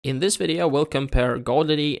In this video, we'll compare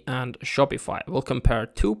GoDaddy and Shopify. We'll compare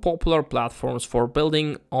two popular platforms for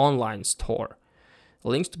building online store.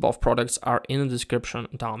 Links to both products are in the description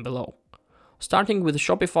down below. Starting with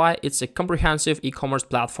Shopify, it's a comprehensive e-commerce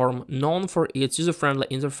platform known for its user-friendly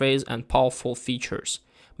interface and powerful features,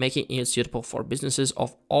 making it suitable for businesses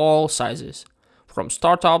of all sizes, from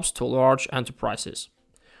startups to large enterprises.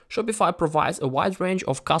 Shopify provides a wide range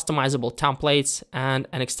of customizable templates and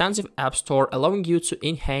an extensive app store, allowing you to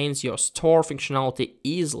enhance your store functionality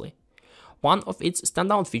easily. One of its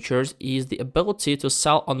standout features is the ability to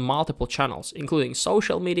sell on multiple channels, including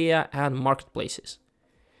social media and marketplaces,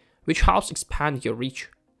 which helps expand your reach.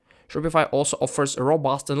 Shopify also offers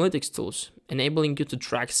robust analytics tools, enabling you to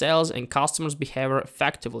track sales and customers' behavior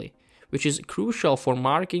effectively, which is crucial for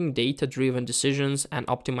making data-driven decisions and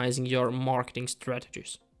optimizing your marketing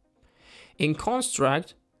strategies. In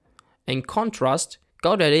contrast,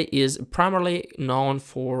 GoDaddy is primarily known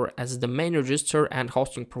as the main register and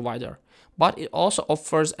hosting provider, but it also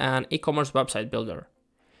offers an e-commerce website builder.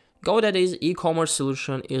 GoDaddy's e-commerce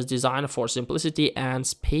solution is designed for simplicity and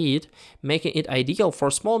speed, making it ideal for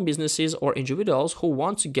small businesses or individuals who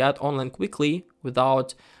want to get online quickly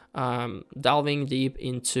without delving deep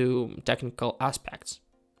into technical aspects.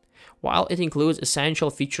 While it includes essential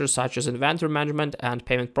features such as inventory management and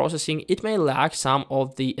payment processing, it may lack some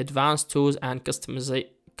of the advanced tools and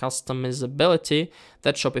customizability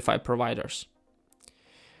that Shopify provides.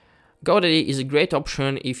 GoDaddy is a great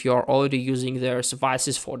option if you are already using their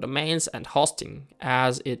services for domains and hosting,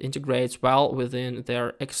 as it integrates well within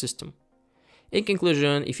their ecosystem. In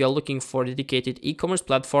conclusion, if you are looking for a dedicated e-commerce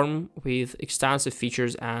platform with extensive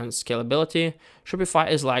features and scalability, Shopify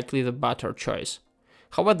is likely the better choice.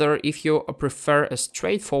 However, if you prefer a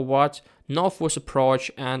straightforward, no-fuss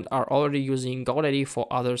approach and are already using GoDaddy for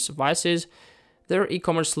other devices, their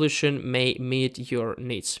e-commerce solution may meet your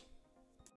needs.